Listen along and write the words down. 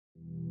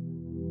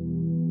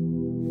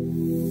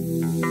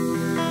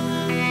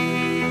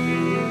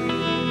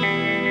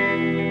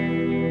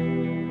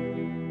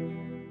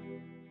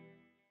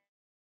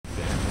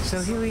So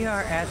here we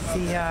are at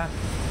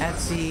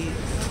the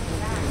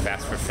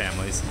Fast for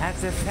Families. At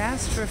the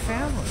Fast for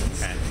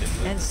Families,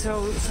 and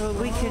so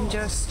we can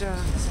just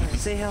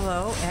say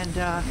hello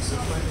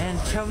and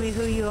tell me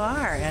who you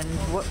are and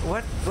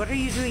what are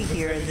you doing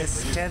here in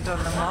this tent on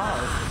the mall?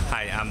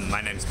 Hi,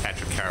 my name is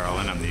Patrick Carroll,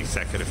 and I'm the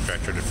Executive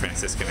Director of the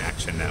Franciscan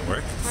Action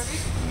Network.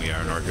 We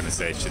are an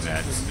organization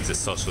that is a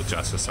social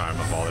justice arm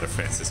of all of the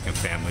Franciscan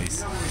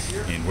families,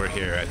 and we're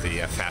here at the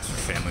Fast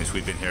for Families.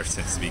 We've been here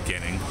since the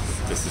beginning.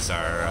 This is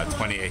our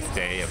 28th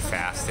day of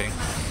fasting,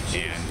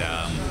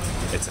 and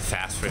it's a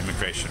fast for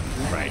immigration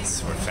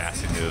rights. We're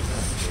fasting to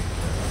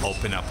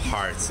open up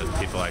hearts of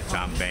people like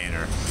John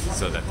Boehner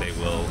so that they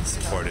will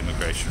support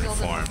immigration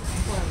reform.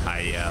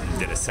 I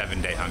did a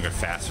 7-day hunger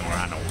fast, and we're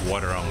on a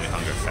water-only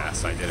hunger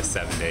fast. So I did a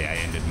 7-day. I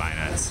ended mine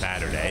on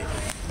Saturday.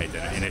 I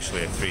did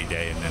initially a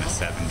 3-day and then a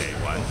 7-day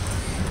one.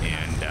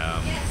 And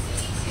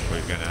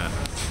we're going to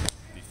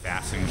be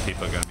fasting.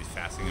 People are going to be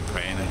fasting and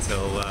praying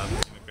until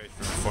immigration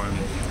reform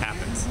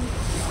happens.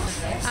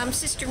 I'm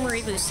Sister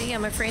Marie Lucy.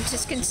 I'm a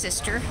Franciscan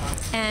sister,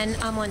 and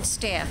I'm on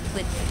staff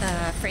with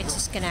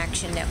Franciscan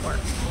Action Network.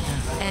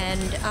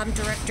 And I'm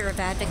Director of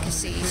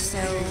Advocacy, so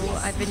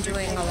I've been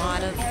doing a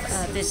lot of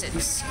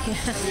visits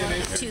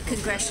to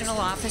congressional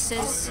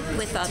offices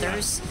with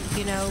others,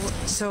 you know.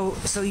 So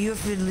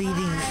you've been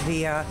leading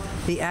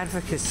the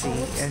advocacy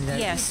and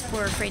yes,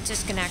 for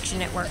Franciscan Action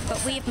Network,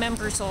 but we have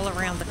members all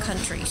around the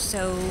country.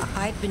 So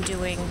I've been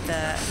doing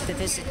the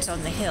visits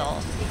on the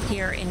Hill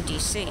here in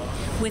D.C.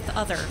 with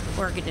other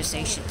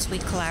organizations. We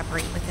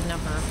collaborate with a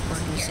number of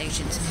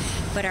organizations,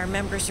 but our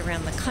members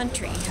around the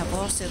country have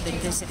also been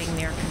visiting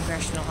their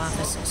congressional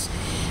offices.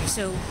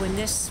 So when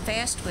this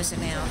fast was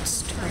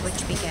announced,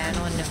 which began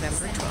on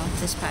November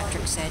 12th, as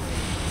Patrick said,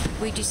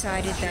 we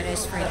decided that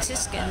as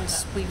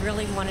Franciscans, we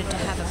really wanted to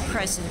have a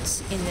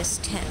presence in this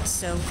tent.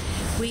 So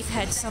we've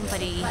had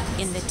somebody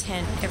in the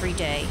tent every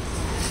day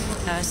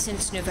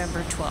since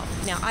November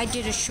 12th. Now, I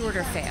did a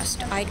shorter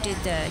fast. I did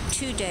the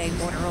 2-day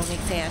water-only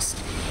fast,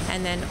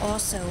 and then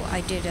also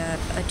I did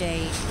a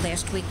day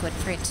last week when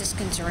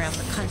Franciscans around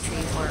the country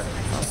were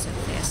also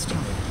fasting.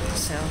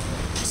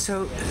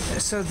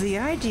 So the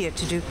idea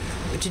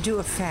to do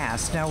a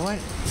fast. Now, what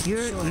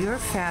you're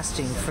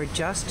fasting for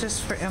justice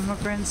for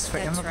immigrants, for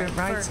That's immigrant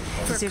right. rights.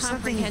 For Is there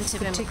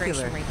comprehensive something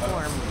particular? immigration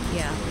reform?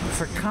 Yeah.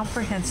 For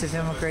comprehensive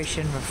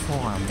immigration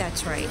reform.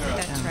 That's right.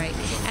 That's right.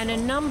 And a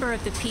number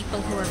of the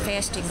people who are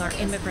fasting are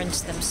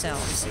immigrants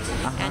themselves.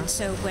 And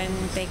so when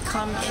they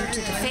come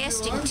into the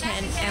fasting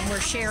tent and we're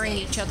sharing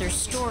each other's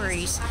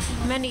stories,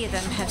 many of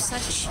them have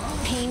such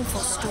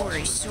painful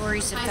stories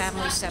of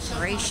family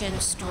separation,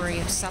 story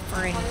of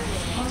suffering,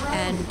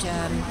 and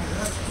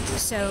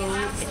so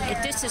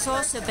this has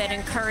also been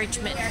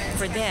encouragement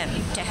for them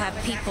to have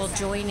people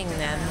joining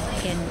them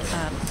in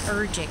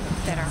urging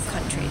that our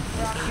country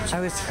engage. I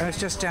was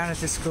just down at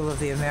the School of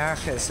the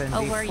Americas, and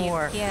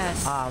before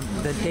Yes.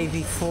 The day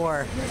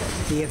before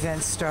the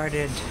event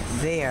started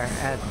there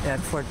at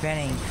Fort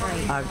Benning,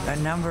 a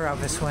number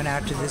of us went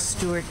out to the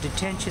Stewart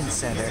Detention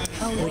Center,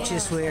 which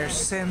is where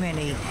so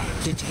many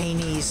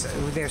detainees,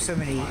 there's so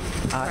many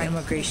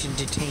immigration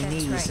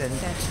detainees, and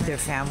their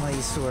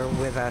families were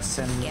with us,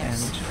 and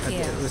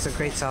it was a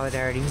great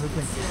solidarity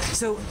movement.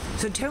 So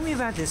tell me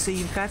about this. So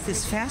you've got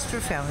this Fast for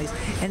Families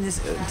and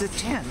the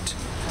tent.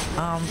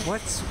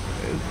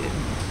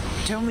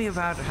 Tell me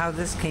about how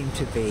this came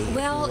to be.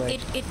 Well,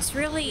 it's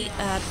really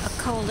a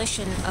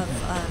coalition of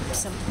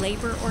some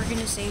labor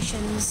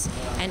organizations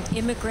and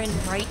immigrant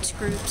rights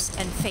groups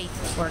and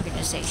faith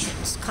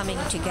organizations coming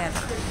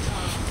together.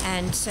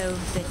 And so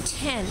the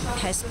tent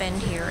has been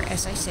here,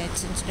 as I said,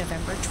 since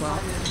November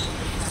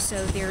 12th.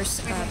 So there's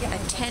a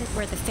tent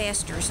where the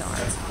fasters are.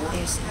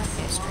 There's the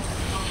fasters.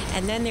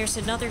 And then there's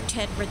another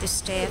tent where the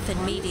staff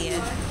and media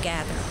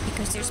gather,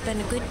 because there's been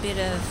a good bit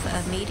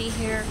of media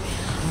here.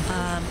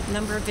 A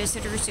number of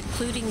visitors,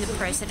 including the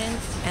President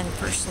and the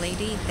First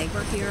Lady, they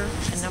were here.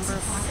 A number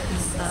of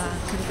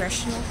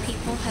congressional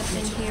people have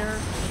been here.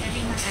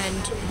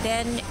 And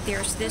then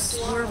there's this,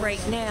 we're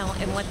right now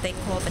in what they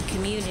call the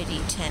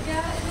community tent.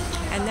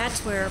 And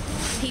that's where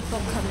people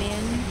come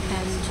in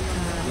and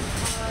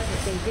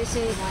they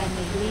visit and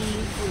they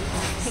leave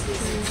pictures,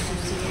 you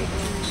see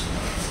pictures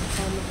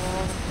on the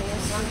wall,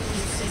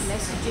 you see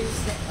messages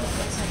that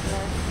people have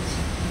left.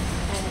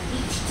 And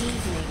each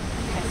evening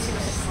at 6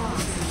 o'clock.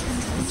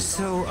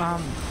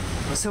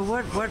 So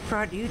what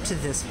brought you to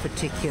this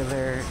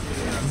particular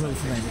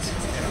movement?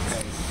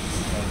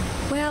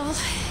 Well,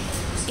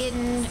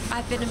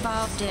 I've been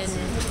involved in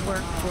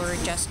work for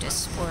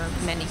justice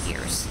for many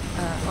years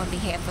on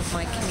behalf of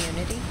my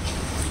community.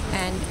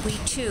 And we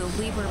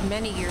were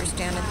many years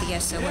down at the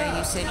SOA.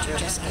 You said you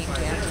just came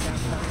down.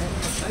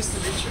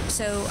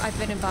 So I've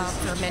been involved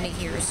for many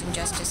years in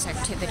justice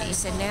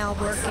activities, and now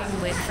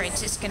working with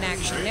Franciscan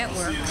Action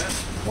Network.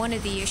 One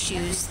of the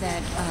issues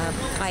that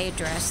I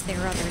address, there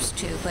are others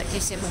too, but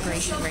is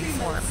immigration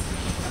reform.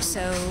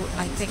 So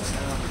I think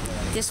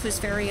this was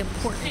very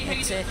important.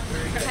 It's a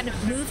kind of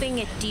moving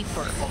it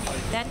deeper.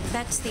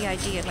 That's the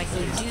idea. Like,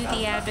 we do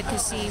the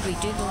advocacy, we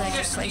do the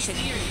legislation,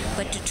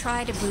 but to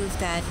try to move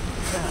that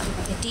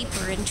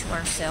deeper into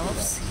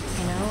ourselves,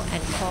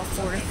 and call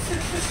forth,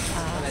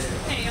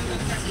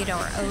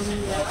 our own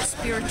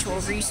spiritual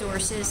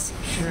resources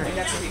to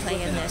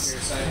play in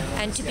this,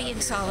 and to be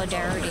in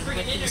solidarity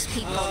with these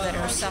people that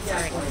are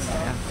suffering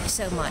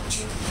so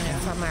much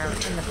from our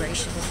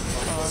immigration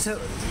laws.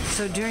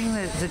 So during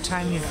the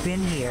time you've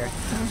been here,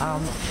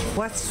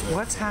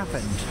 what's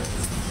happened?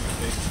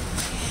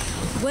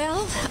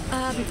 Well,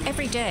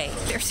 every day,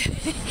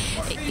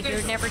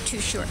 you're never too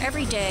sure.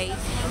 Every day,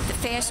 the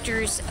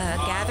fasters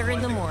gather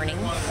in the morning,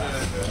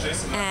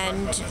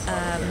 and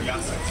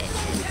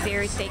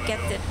they get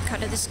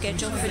the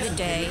schedule for the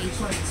day.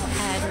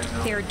 And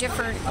there are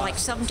different, like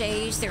some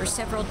days, there are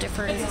several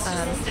different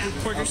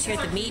reporters here.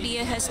 The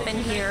media has been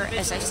here.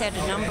 As I said,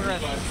 a number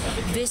of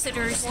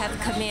visitors have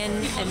come in,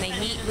 and they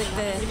meet with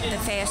the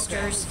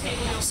fasters.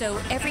 So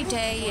every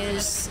day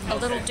is a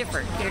little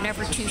different. You're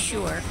never too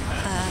sure.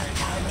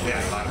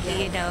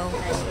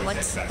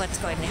 What's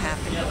going to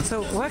happen.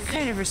 So what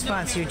kind of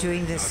response? You're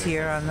doing this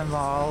here on the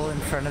Mall in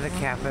front of the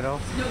Capitol,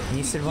 and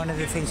you said one of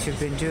the things you've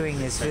been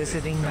doing is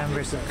visiting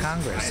members of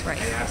Congress. Right.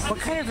 What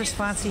kind of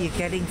response are you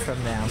getting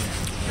from them?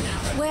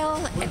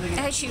 Well,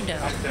 as you know,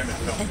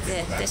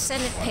 the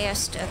Senate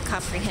passed a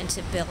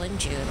comprehensive bill in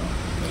June.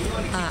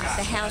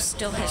 The House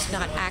still has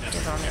not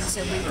acted on it,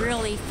 so we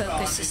really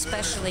focus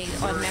especially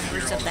on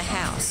members of the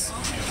House,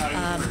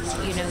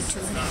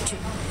 to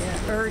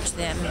urge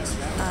them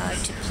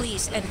to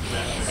please, and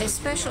a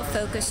special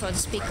focus on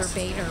Speaker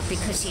Boehner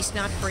because he's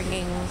not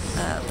bringing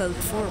vote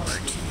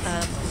forward.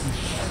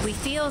 We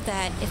feel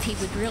that if he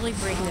would really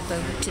bring the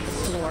vote to the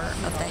floor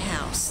of the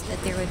House,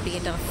 that there would be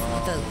enough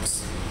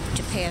votes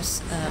to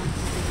pass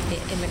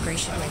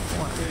immigration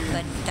reform,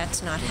 but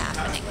that's not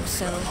happening.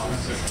 So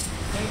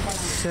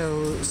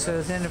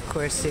then, of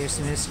course, there's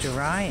Mr.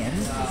 Ryan,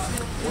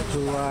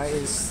 who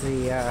is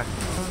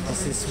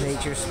this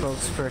major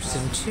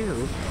spokesperson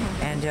too,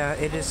 and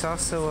it is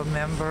also a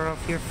member of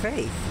your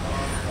faith.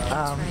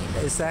 That's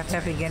right. Is that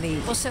having any?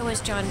 Well, so is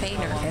John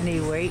Boehner. Any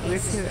weight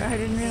with you? I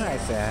didn't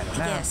realize that.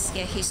 No. Yes,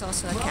 he's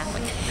also a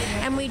Catholic,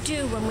 and we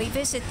do when we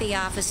visit the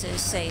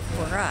offices, say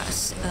for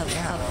us, of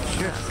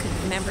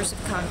members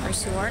of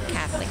Congress who are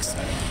Catholics,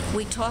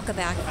 we talk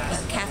about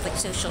Catholic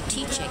social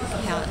teaching,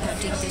 how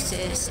deep this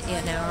is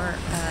in our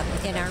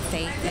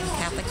faith and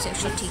Catholic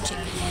social teaching,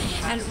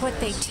 and what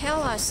they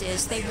tell us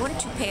is they want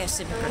to pass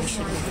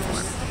immigration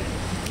reform.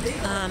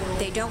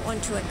 They don't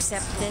want to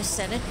accept the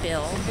Senate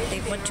bill.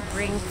 They want to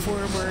bring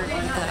forward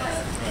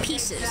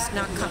pieces,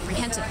 not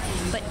comprehensive,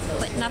 but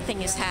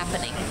nothing is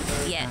happening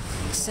yet.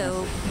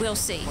 So we'll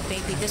see.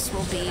 Maybe this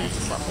will be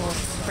what will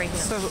bring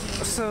them.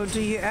 So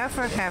do you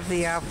ever have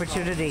the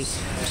opportunity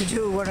to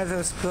do one of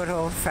those good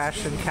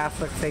old-fashioned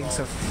Catholic things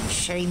of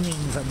shaming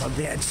them a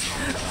bit?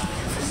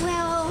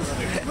 Well,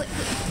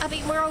 I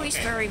mean, we're always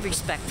very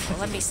respectful.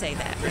 Let me say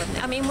that.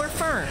 I mean, we're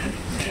firm.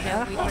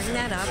 We bring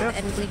that up,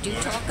 and we do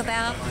talk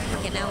about,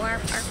 our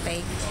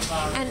faith.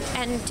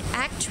 And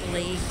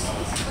actually,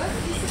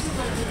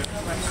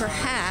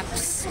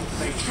 perhaps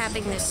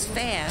having this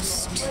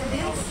fast,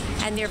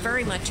 and they're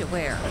very much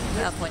aware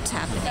of what's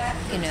happening,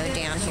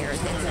 down here.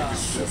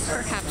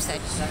 Perhaps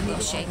that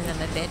would shame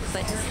them a bit,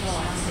 but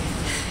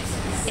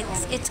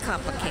it's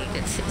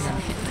complicated,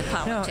 the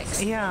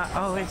politics.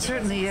 It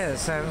certainly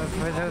is.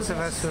 For those of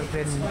us who have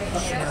been,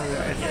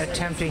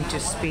 attempting to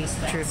speak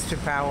truth to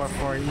power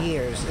for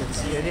years,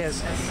 it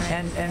is.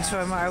 And so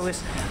I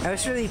was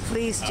really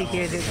pleased to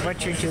hear that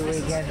what you're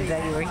doing and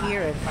that you were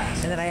here,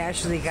 and that I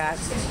actually got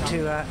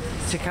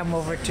to come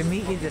over to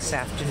meet you this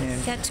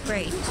afternoon. That's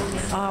great.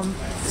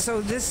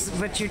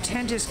 But your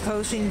tent is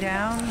closing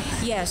down?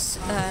 Yes,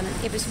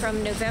 it was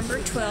from November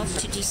 12th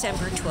to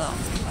December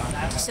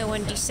 12th. So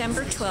on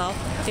December 12th,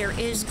 there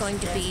is going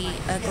to be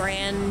a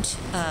grand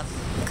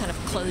kind of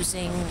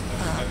closing,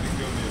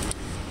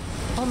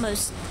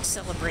 almost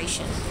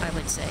celebration, I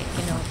would say,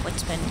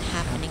 what's been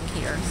happening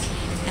here.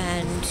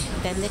 And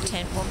then the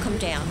tent will come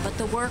down, but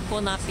the work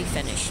will not be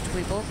finished.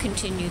 We will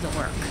continue the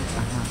work,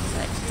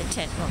 but the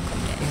tent will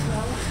come down.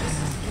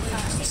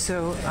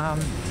 So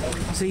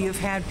you've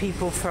had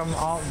people from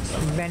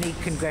many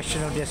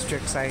congressional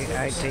districts,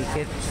 I take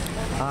it.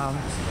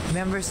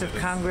 Members of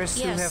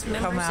Congress who have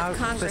come out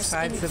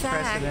besides the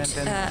president.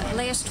 And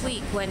last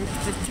week, when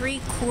the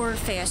 3 core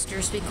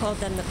fasters, we called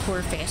them the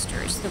core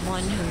fasters, the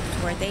one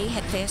where they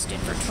had fasted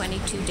for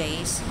 22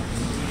 days.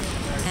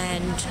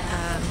 and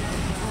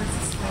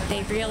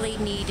they really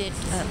needed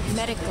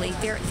medically.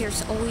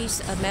 There's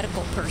always a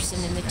medical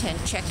person in the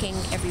tent checking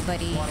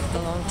everybody,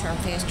 the long-term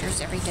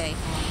fasters, every day,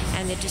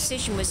 and the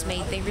decision was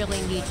made they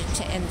really needed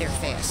to end their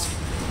fast.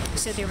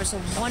 So there was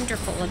a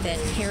wonderful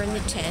event here in the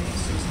tent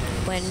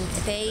when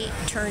they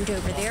turned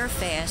over their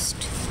fast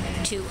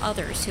to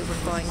others who were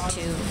going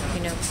to,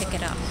 pick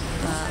it up,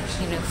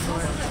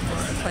 for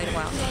quite a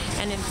while.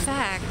 And in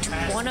fact,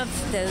 one of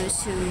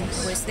those who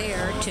was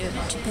there to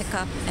pick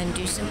up and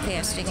do some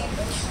fasting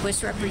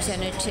was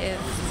Representative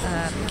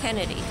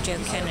Kennedy, Joe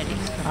Kennedy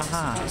from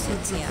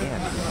Massachusetts.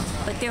 Yeah.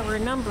 But there were a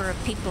number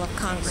of people of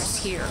Congress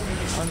here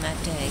on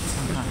that day.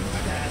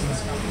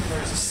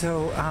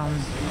 So,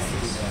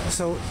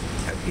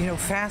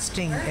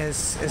 fasting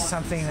is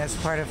something that's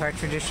part of our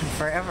tradition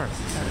forever.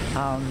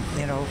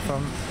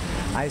 From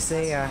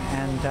Isaiah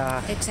and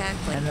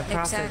the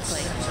prophets,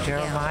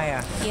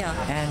 Jeremiah,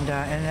 and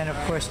then of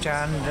course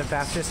John the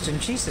Baptist and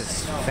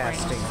Jesus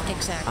fasting. Right.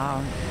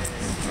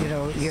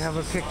 Exactly. You have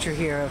a picture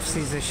here of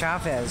Cesar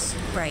Chavez,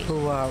 right,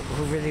 who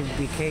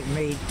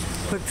really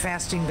put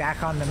fasting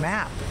back on the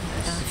map,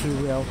 if you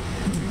will.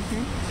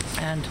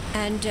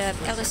 And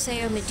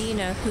Eliseo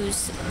Medina, who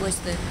was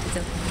the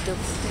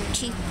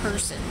chief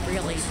person,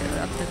 really,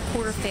 of the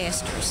core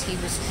fasters. He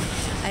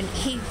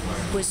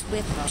was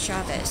with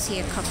Chavez. He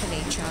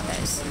accompanied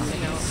Chavez,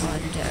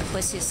 and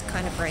was his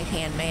kind of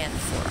right-hand man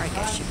for, I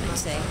guess you would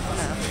say,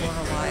 for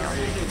a while.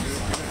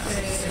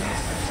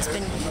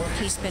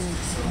 He's been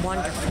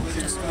wonderful.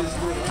 Just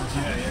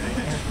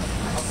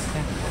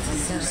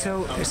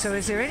So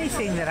is there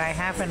anything that I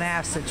haven't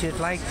asked that you'd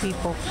like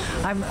people?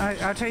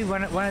 I'll tell you,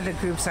 one of the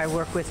groups I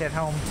work with at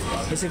home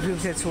is a group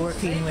that's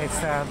working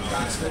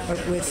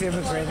with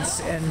immigrants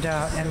and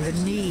the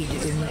need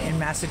in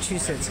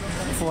Massachusetts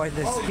for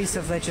this piece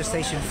of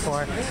legislation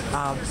for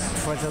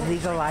the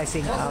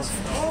legalizing of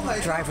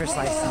driver's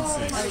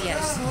licenses. Oh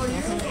yes,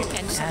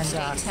 and some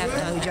states have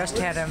done. We just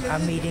had a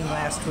meeting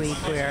last week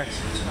where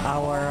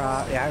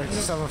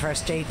some of our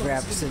state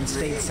reps and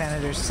state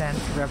senators sent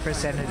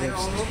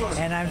representatives.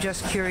 And I'm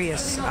just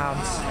curious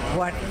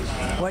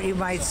what you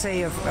might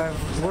say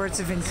of words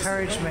of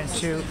encouragement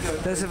to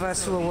those of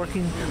us who are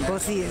working,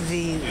 both the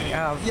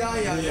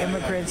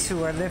immigrants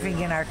who are living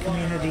in our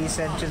communities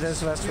and to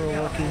those of us who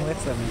are working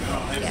with them.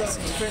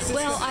 Yes.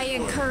 Well, I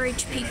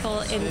encourage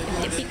people,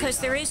 because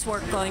there is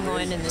work going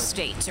on in the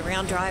states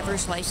around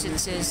driver's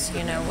licenses,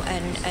 and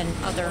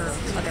other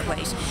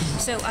ways.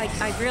 So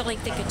I really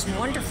think it's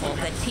wonderful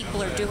that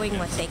people are doing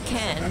what they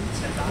can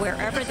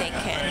wherever they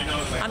can.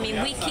 I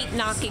mean, we keep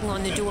knocking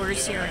on the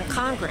doors here in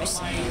Congress,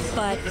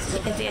 but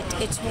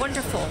it's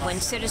wonderful when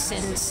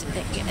citizens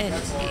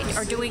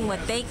are doing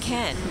what they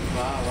can,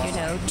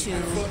 to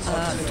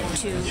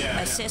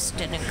assist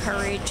and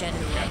encourage and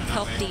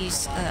help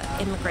these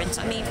immigrants.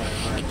 I mean,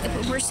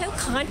 we're so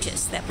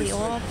conscious that we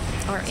all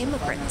are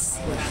immigrants,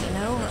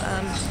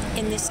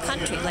 in this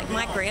country. Like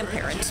my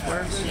grandparents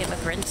were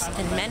immigrants,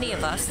 and many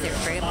of us, their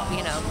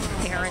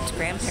parents,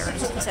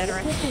 grandparents,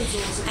 etc.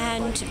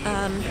 And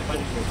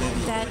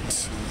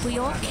that we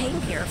all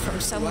came here from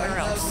somewhere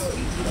else.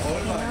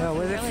 Well,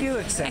 with a few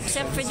exceptions.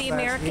 Except for the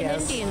American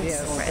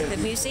Indians at the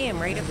museum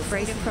right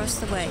across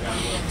the way.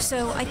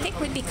 So I think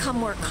we become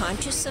more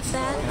conscious of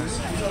that,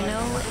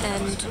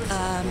 and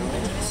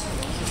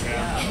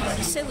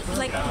so,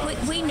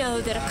 we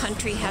know that a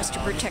country has to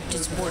protect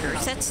its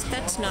borders.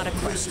 That's not a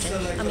question.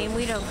 I mean,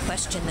 we don't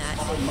question that.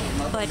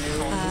 But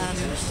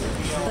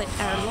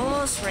our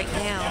laws right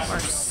now are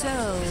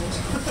so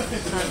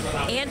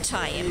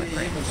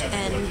anti-immigrant,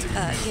 and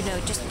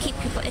just keep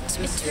people. It's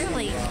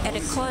really, and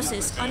it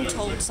causes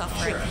untold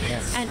suffering.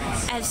 And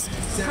as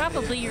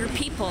probably your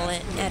people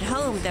at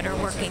home that are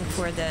working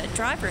for the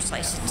driver's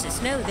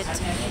licenses know,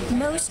 that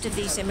most of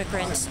these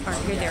immigrants are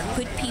here. They're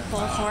good people,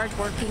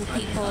 hard-working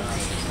people.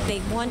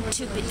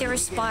 They're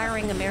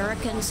aspiring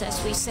Americans,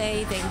 as we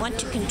say. They want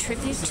to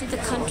contribute to the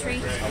country.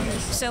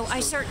 So I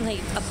certainly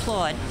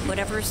applaud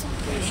whatever's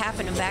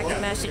happening back in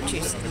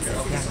Massachusetts.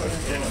 Yeah.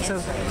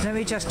 So let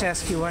me just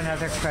ask you one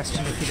other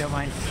question, if you don't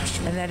mind.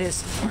 And that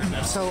is,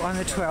 so on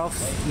the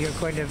 12th, you're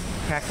going to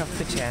pack up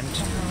the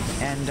tent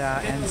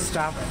and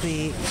stop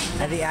the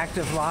act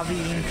of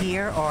lobbying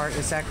here, or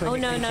is that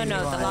going to continue?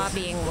 No. The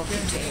lobbying will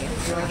continue.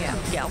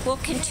 Yeah, we'll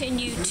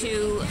continue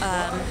to,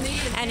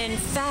 and in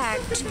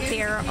fact,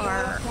 there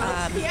are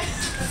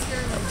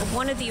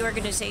one of the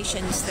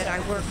organizations that I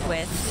work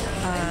with,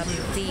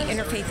 the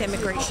Interfaith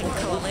Immigration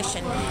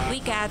Coalition. We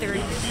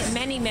gathered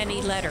many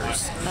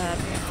letters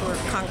for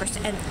Congress,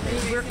 and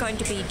we're going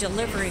to be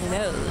delivering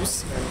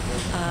those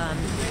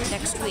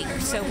next week.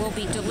 So we'll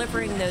be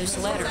delivering those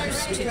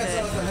letters to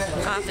the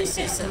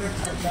offices of.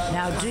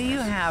 Now, do you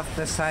have,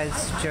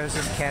 besides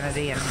Joseph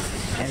Kennedy and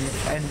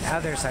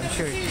others, I'm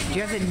sure, do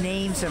you have the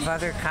names of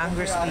other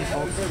Congress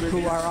people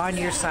who are on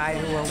your side,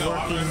 who are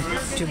working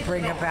to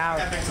bring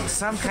about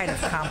some kind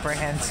of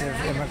comprehensive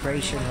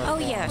immigration reform? Oh,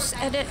 yes,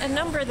 and a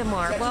number of them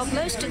are. Well,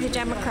 most of the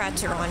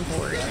Democrats are on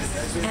board,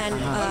 and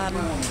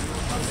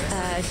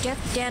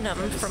Jeff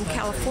Denham from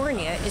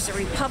California is a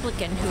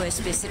Republican who has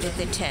visited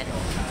the tent.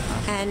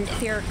 And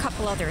there are a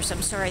couple others.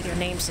 I'm sorry, their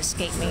names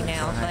escape me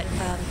now. But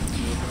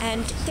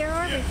and there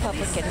are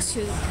Republicans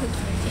who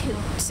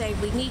say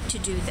we need to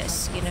do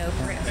this,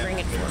 bring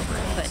it forward.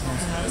 But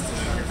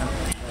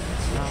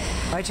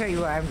I tell you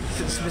what, I'm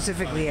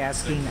specifically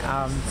asking.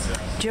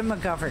 Jim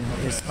McGovern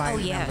is my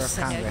member of Congress.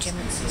 I know Jim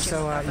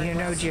so you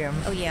know Jim.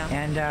 Oh yeah.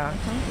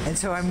 And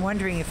so I'm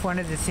wondering if one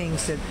of the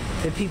things that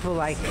people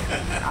like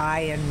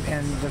I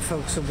and the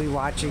folks who'll be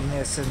watching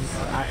this in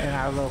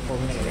our local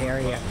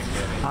area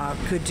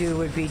could do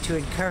would be to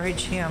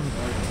encourage him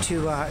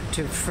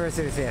to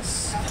further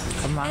this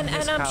among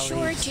his I'm colleagues.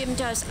 sure Jim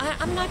does.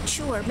 I'm not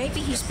sure. Maybe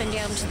he's been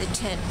down to the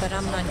tent, but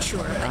I'm not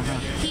sure. But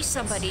he's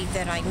somebody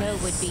that I know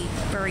would be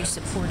very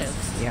supportive.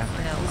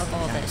 Of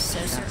all this. So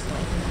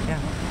certainly. Yeah.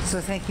 So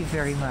thank you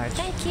very much.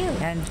 Thank you.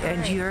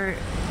 And your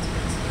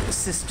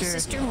sister?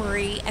 Sister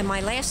Marie, and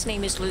my last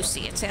name is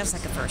Lucy. It sounds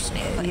like a first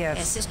name, but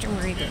yes. Sister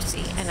Marie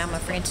Lucy, and I'm a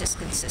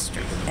Franciscan sister.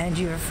 And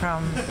you're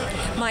from?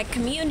 My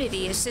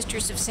community is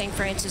Sisters of St.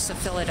 Francis of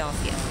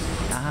Philadelphia.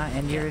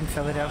 And you're in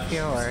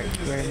Philadelphia, or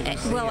you're in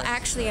DC? Well,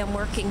 actually, I'm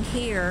working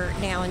here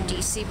now in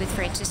D.C. with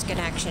Franciscan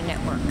Action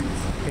Network.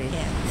 Great.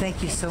 Yeah.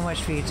 Thank you so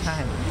much for your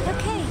time.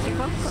 Okay, you're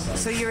welcome.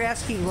 So you're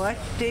asking what,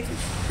 David?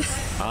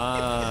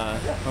 Well,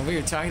 we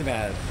were talking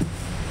about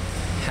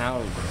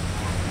how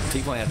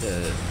people have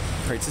to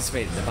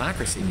participate in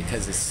democracy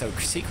because it's so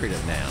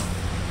secretive now.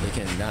 They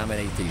can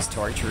nominate these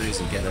torturers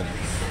and get them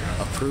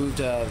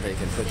approved of. They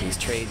can put these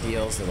trade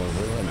deals that will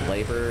ruin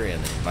labor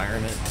and the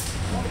environment.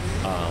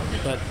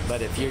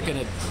 But if you're going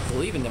to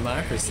believe in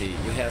democracy,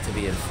 you have to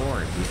be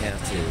informed.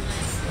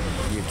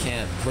 You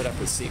can't put up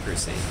with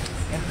secrecy.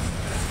 Yeah.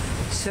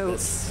 So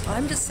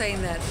I'm just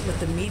saying that with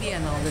the media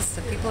and all this,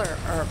 that people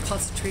are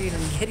concentrating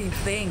on getting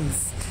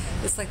things.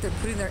 It's like they're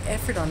putting their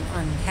effort on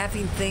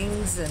having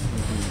things and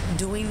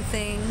doing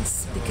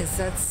things because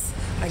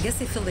I guess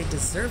they feel they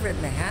deserve it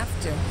and they have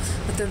to,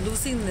 but they're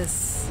losing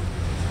this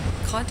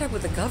contact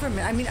with the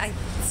government. I mean,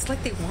 it's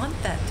like they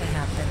want that to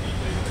happen.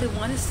 They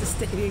want us to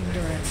stay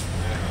ignorant.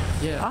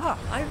 Yeah.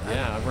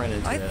 I've run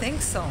into I that.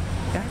 think so.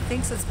 I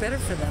think so. It's better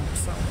for them.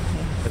 So.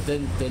 But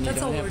then you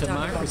That's all don't have we're talking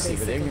about, democracy. With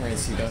basically.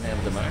 ignorance, you don't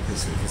have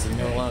democracy because you're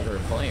no longer a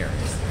player.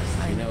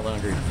 You're no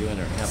longer doing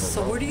or have a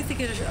So role. where do you think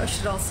it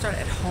should all start?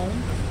 At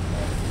home?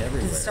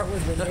 Everywhere. Does it start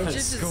with religion? Does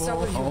it start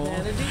with School, home.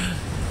 humanity?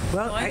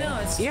 well, I know,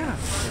 it's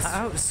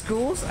true.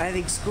 schools. I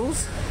think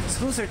schools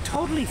are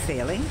totally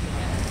failing,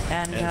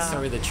 and so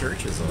are the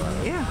churches a lot of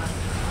them. yeah.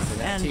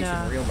 They're not And,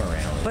 teaching real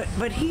morality.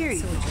 But here, I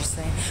see what you're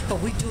saying.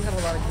 But we do have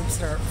a lot of groups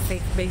that are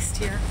faith-based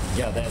here.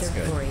 Yeah, that's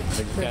They're good. great.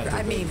 But you gotta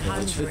I be mean,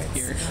 religious hundreds.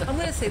 here. I'm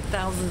going to say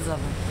thousands of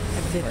them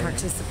have been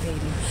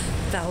participating.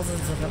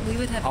 Thousands of them. We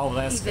would have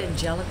that's good.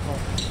 evangelical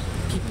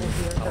people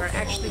here that are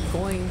actually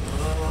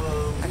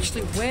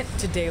went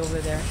today over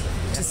there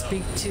to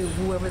speak to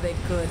whoever they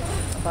could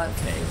about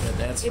But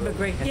that's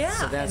immigration. Yeah,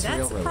 so that's and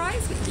real that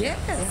surprised me.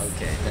 Yes.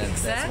 Okay, that's when it's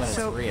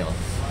Exactly. real.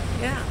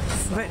 Yeah.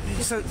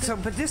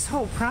 but this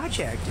whole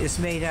project is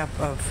made up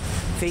of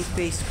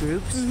faith-based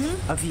groups,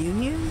 of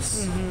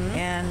unions,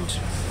 and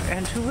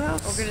who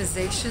else?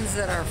 Organizations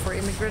that are for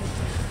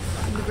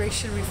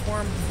immigration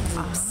reform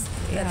groups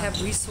that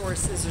have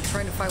resources or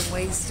trying to find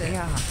ways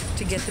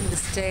to get them to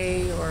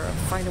stay or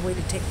find a way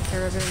to take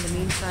care of it in the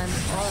meantime,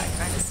 all that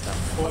kind of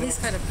stuff. All these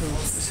kind of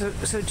groups.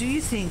 So do you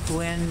think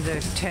when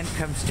the tent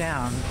comes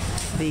down,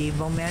 the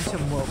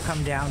momentum will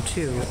come down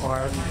too,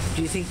 or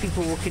do you think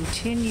people will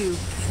continue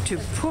to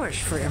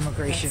push for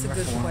immigration That's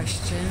a reform? good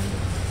question.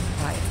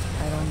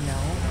 I don't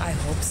know. I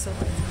hope so. I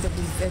think that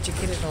we've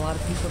educated a lot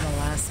of people in the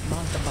last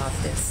month about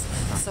this.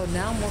 So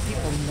now more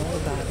people know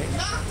about it,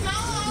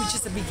 which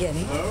is the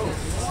beginning.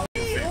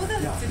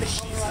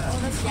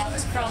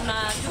 From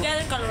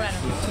Together, Colorado.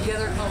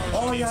 Together,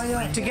 Oh,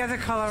 yeah. Together,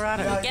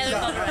 Colorado. Together,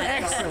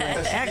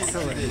 Colorado.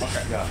 Excellent.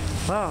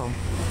 Whoa.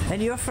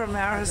 And you're from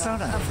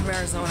Arizona? I'm from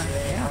Arizona.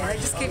 I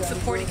just came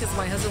supporting because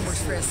my husband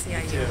works for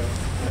SCIU.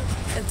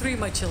 And 3 of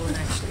my children,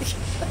 actually.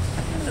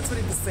 That's what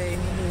he was saying.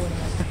 He knew one.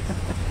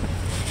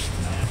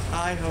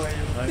 Hi, how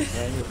are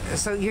you?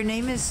 So your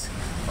name is?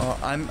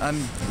 I'm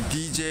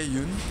DJ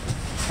Yun.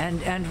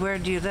 And where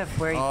do you live?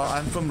 Where are you?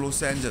 I'm from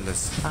Los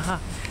Angeles.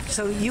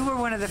 So you were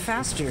one of the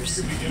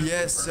fasters,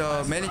 Yes,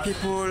 many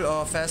people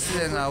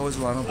fasted and I was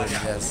one of them,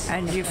 yes.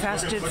 and you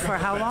fasted for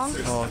how long?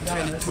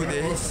 22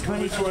 days.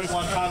 22 days.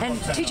 And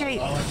TJ,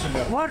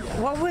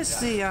 what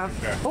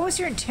was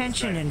your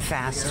intention in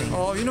fasting?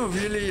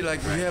 Really,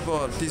 like we have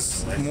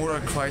this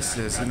moral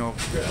crisis,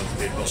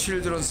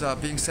 children are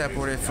being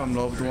separated from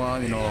loved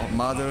one,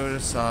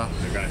 mothers are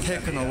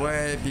taken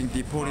away, being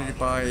deported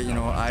by,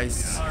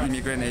 ICE,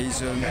 immigration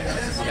agents.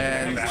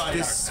 and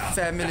this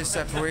family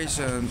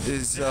separation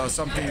is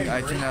something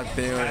I cannot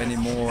bear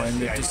anymore, and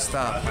we have to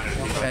stop.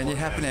 And it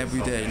happens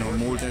every day.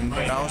 More than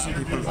 1,000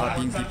 people are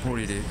being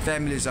deported.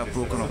 Families are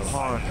broken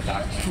apart.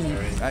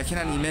 I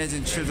cannot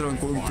imagine children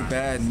going to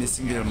bed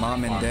missing their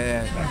mom and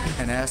dad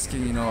and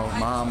asking,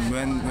 Mom,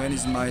 when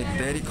is my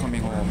daddy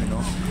coming home?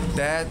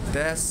 That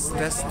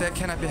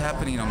cannot be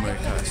happening in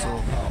America.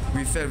 So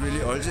we felt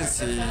really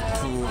urgency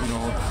to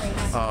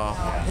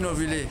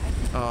really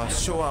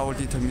show our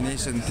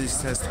determination.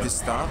 This has to be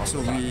stopped. So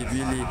we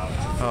really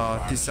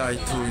decide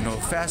to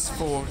fast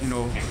forward,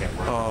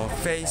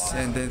 face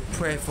and then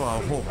pray for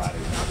our hope,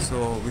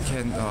 so we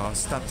can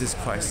stop this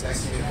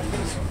crisis.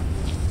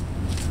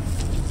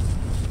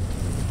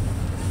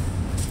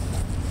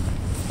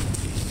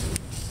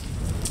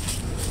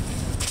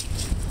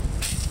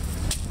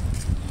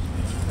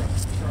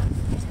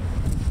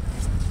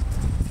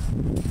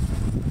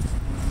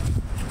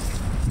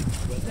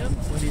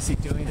 What is he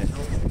doing at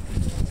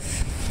home?